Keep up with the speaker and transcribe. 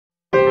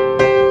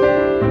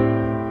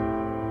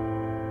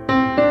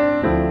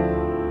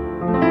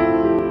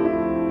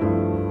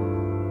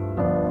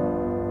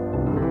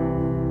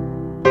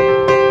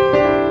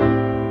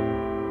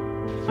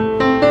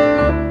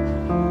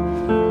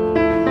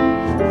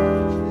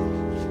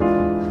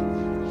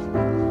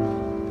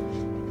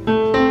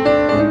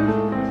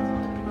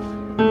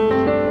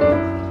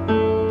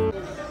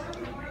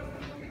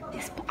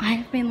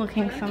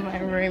looking for my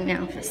room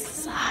now for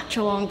such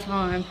a long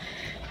time.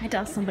 I had to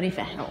ask somebody for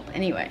help.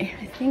 Anyway,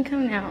 I think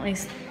I'm now at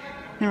least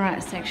in the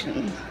right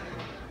section.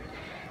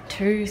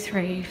 2,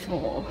 3,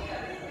 4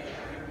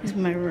 is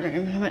my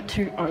room. I'm at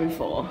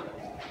 204.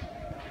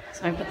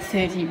 So I've got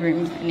 30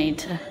 rooms I need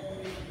to.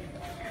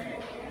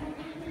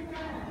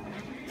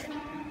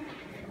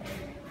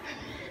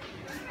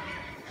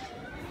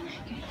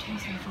 Okay, 2,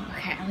 3, 4.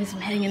 Okay, at least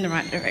I'm heading in the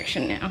right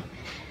direction now.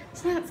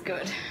 So that's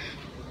good.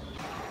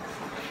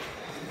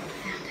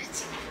 Found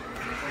it.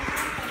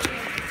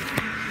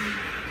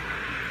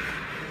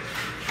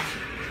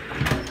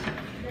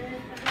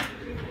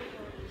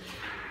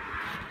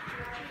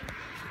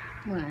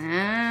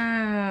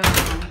 Wow.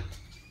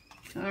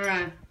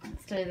 Alright,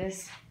 let's do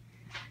this.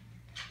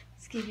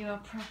 Let's give you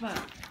a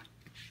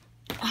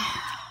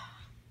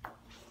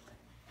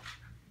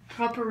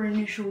proper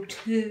initial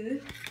tour.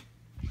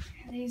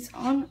 Are these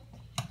on?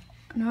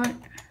 No.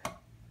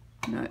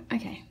 No.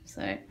 Okay,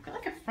 so I've got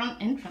like a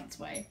front entrance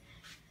way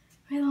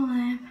with a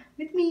lamp,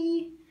 with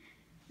me,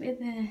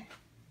 with a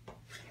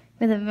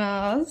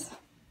vase.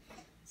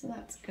 So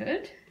that's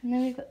good. And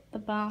then we've got the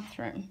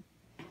bathroom.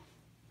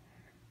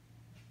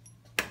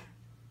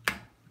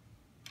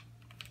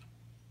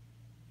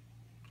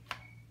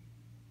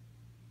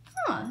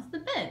 Oh, that's the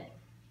bed.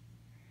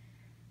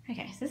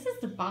 Okay, so this is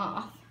the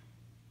bath.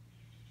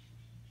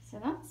 So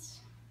that's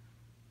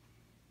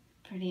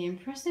pretty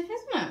impressive,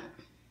 isn't it?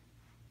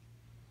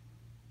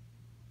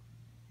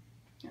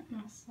 That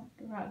nice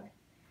like rug.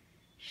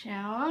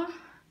 Shower.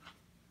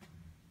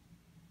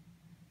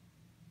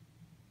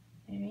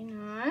 Very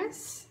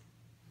nice.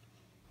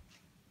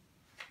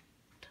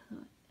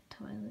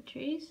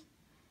 Toiletries.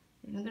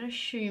 We've even got a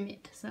shoe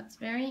mitt, so that's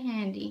very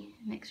handy.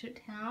 And extra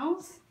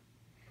towels.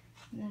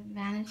 And the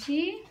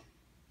vanity.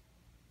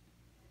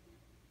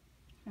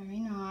 Very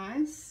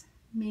nice.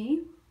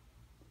 Me.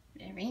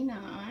 Very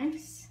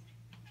nice.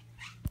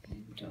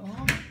 Good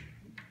door.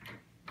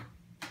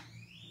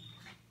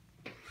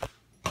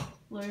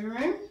 Blue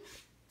room.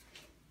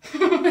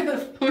 With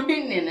a phone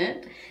in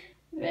it.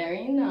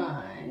 Very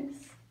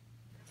nice.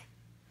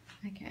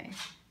 Okay.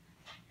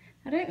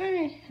 I don't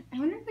know. I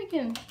wonder if we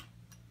can.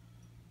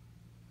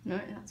 No,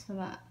 that's for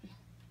that.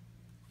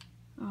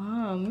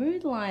 Oh,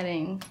 mood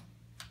lighting.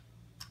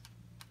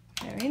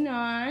 Very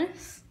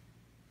nice.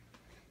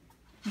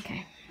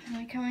 Okay,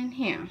 let me come in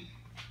here.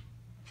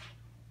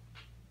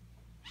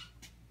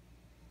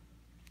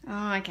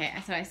 Oh, okay,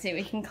 so I see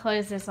we can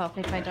close this off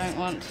if I don't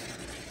want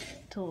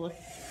to look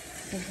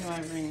into my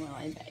room while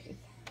I bathe.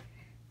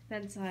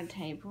 Bedside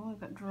table, we've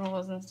got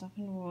drawers and stuff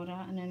and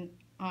water and an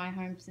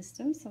iHome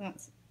system, so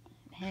that's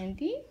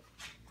handy.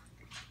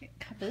 Got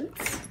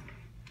cupboards.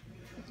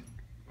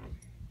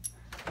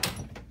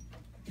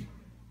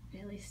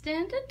 Fairly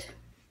standard.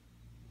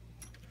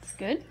 It's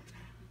good.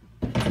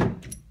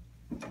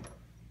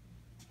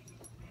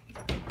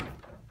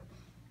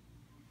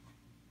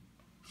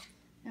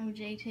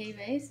 LG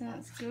TV, so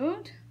that's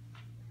good.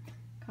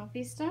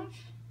 Coffee stuff.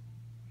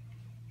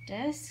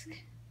 Desk.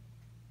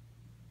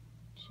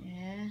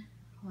 Chair.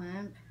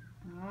 Lamp.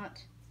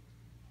 Art.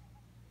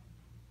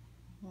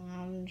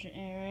 Lounge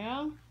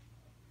area.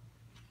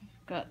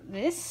 I've got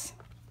this.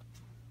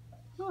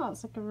 Oh,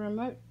 it's like a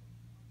remote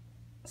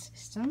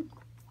system.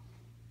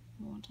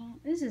 Water.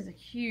 This is a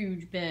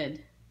huge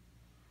bed.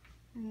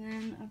 And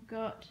then I've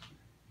got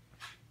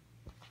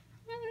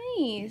one of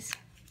these.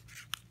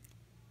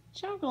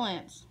 Chocolate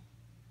lamps.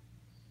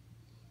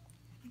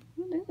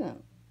 What is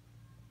it?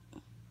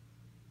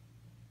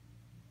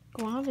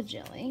 Guava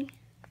jelly.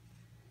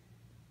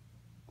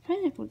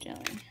 Pineapple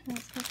jelly. And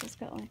it's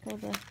got like all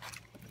the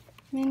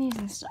menus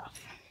and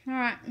stuff.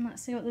 Alright,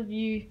 let's see what the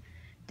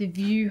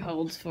view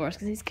holds for us,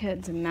 because these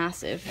curtains are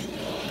massive.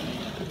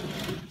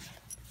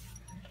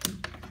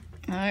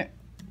 No.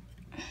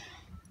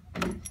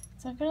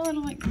 So I've got a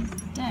little like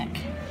deck.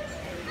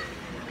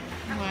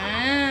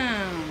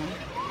 Wow.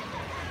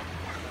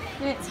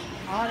 It's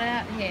hot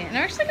out here. And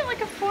I actually got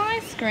like a fly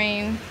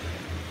screen.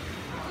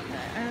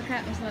 I look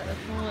out into like the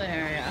pool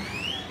area.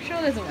 I'm sure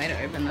there's a way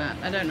to open that.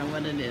 I don't know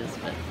what it is,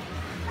 but.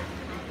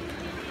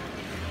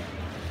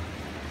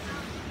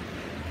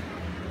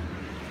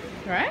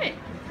 Great.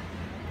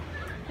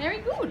 Very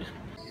good.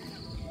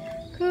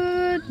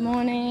 Good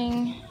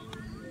morning.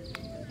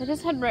 I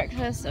just had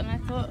breakfast and I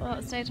thought, well,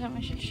 it's daytime,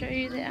 I should show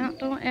you the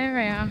outdoor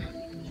area.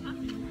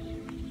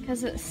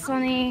 Because it's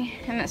sunny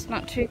and it's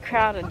not too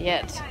crowded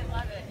yet. I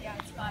love it. Yeah,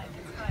 it's fun.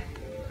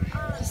 It's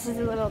fun. This is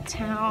a little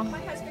town. My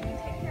husband can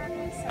take care of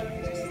it, so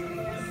just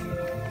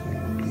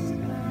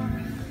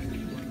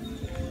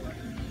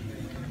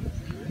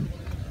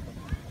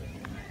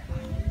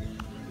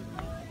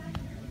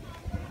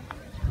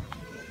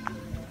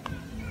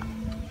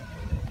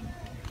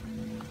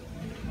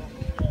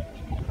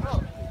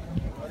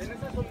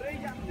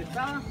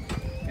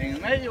en el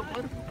medio,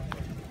 pues.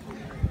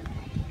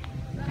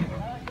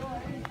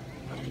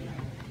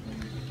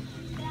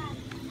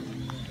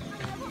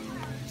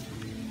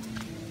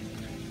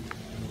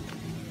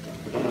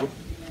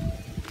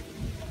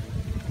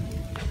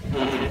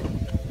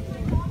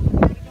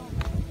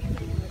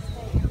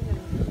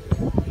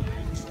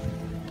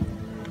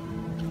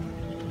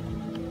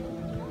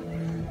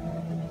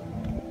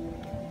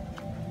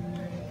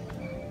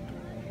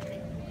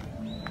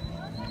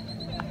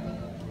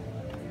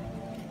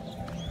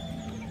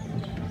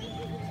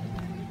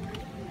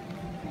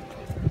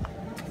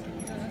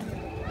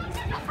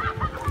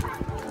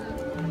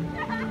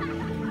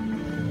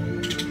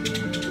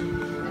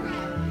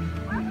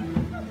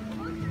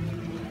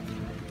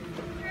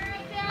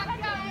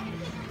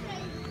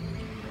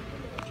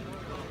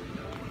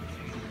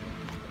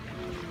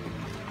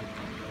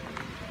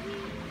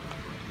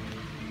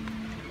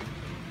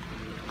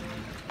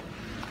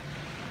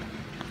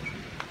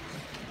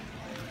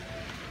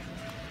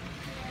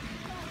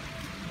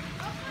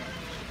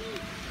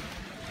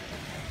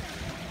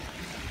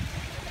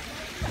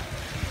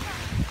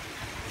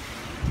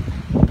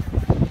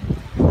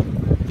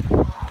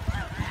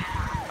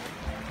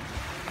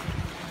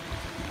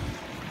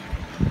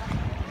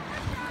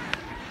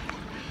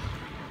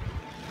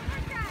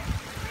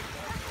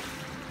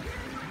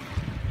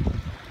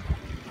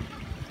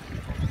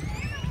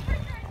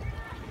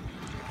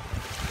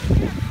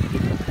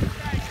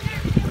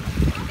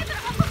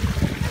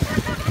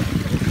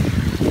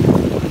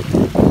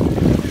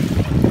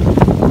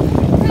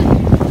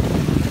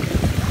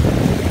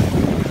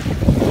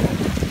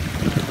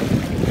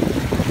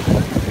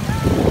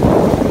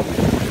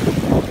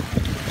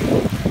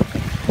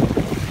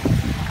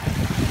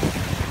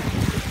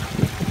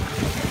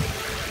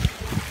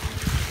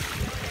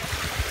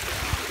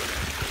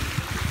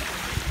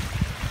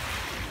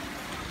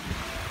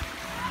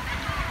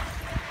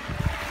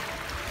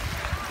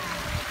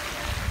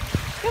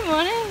 Good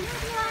morning.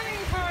 Good morning,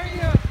 how are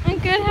you? I'm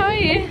good, how are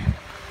you?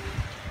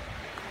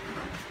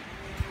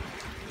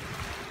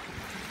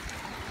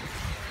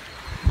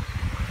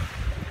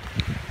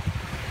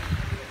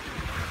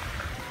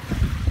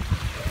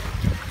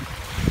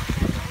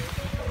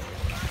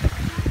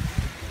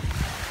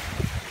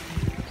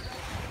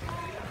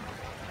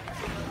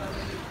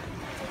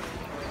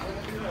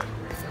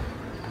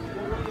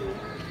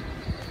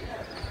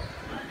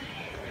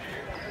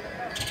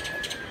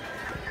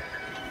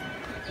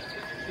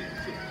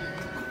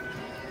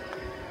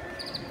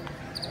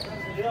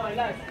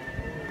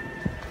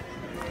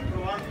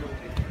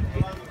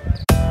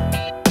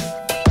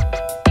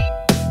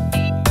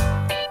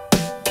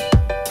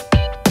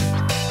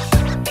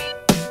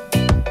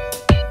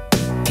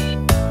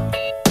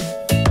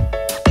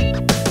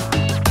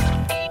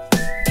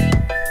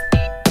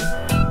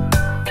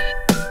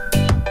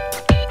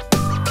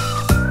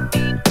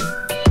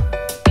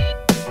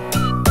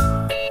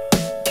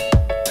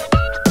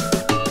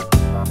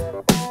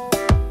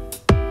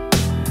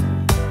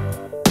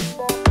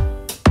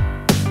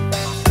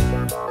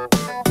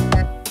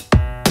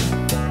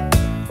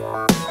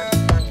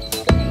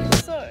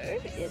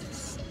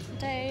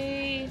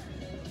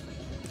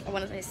 I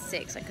want to say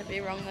 6, I could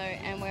be wrong though,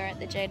 and we're at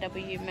the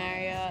JW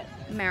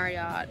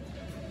Marriott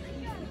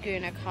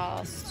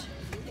Gunacost.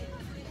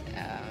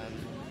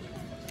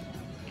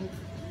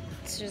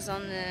 It's just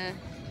on the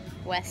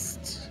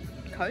west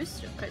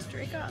coast of Costa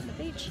Rica on the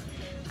beach.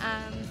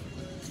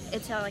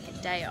 It's our like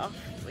a day off,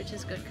 which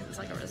is good because it's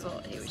like a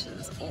resort here, which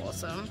is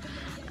awesome.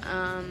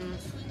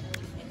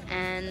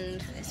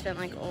 And I spent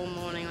like all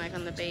morning like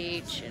on the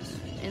beach and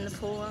in the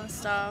pool and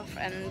stuff,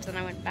 and then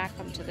I went back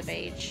onto the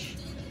beach,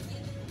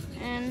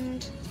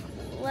 and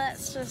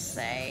let's just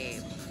say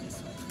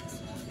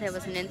there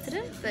was an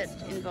incident that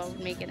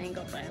involved me getting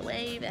got by a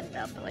wave and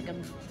felt like a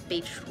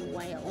beach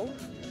whale,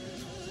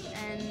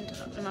 and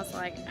I was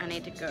like, I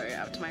need to go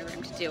up to my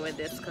room to deal with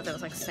this because there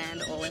was like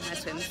sand all in my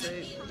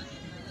swimsuit.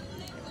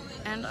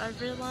 And I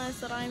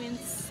realised that I'm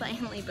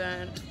insanely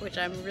burnt, which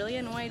I'm really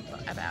annoyed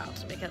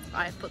about because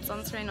I've put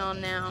sunscreen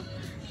on now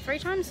 3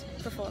 times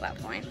before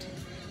that point,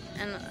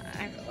 and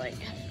I've like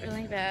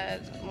really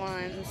bad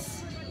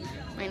lines.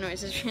 My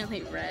nose is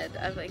really red.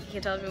 You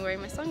can tell I've been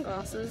wearing my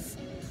sunglasses.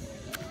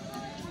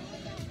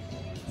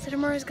 So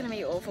tomorrow's gonna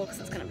be awful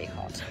because it's gonna be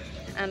hot,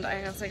 and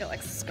I also got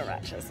like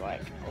scratches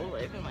like all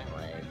over my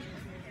leg.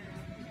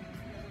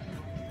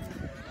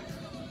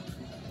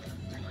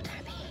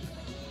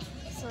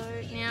 So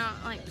now,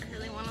 like, I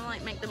really want to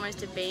like make the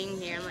most of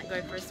being here and like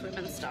go for a swim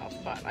and stuff,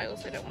 but I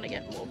also don't want to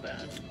get more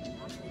burnt.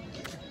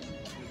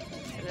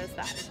 So there's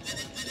that.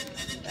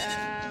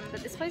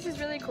 But this place is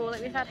really cool.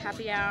 Like, we've had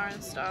happy hour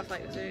and stuff.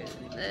 Like, the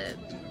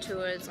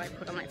tours like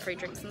put on like free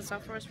drinks and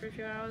stuff for us for a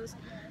few hours.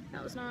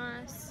 That was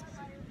nice.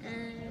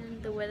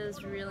 And the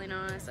weather's really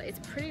nice. Like, it's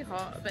pretty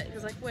hot, but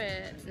because like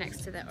we're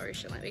next to the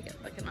ocean, like we get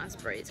like a nice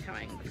breeze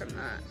coming from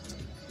that.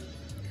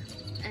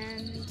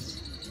 And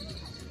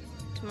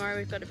tomorrow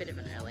we've got a bit of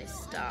an early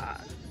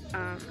start.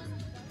 I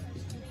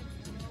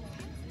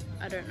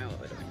don't know what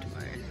we're doing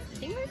tomorrow. I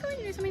think we're going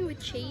to do something with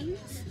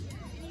cheese,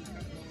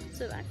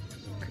 so that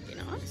could be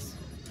nice.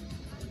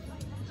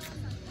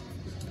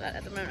 But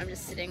at the moment I'm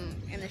just sitting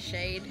in the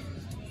shade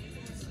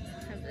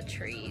of the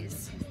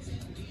trees.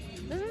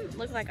 It doesn't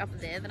look like up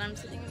there that I'm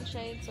sitting in the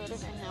shade, so I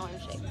don't know how I'm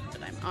shaded,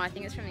 but I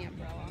think it's from the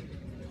umbrella.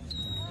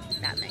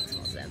 That makes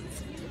more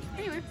sense.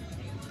 Anyway,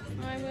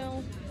 I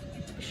will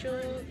be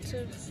sure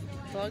to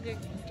vlog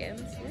again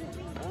soon.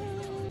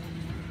 Bye.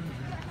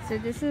 So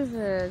this is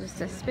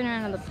just a spin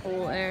around of the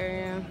pool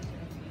area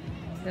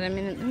that I'm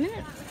in at the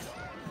minute.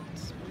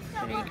 It's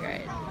pretty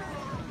great.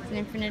 It's an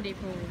infinity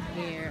pool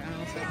here and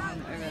also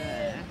one over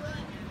there.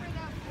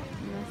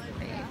 And that's the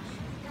beach.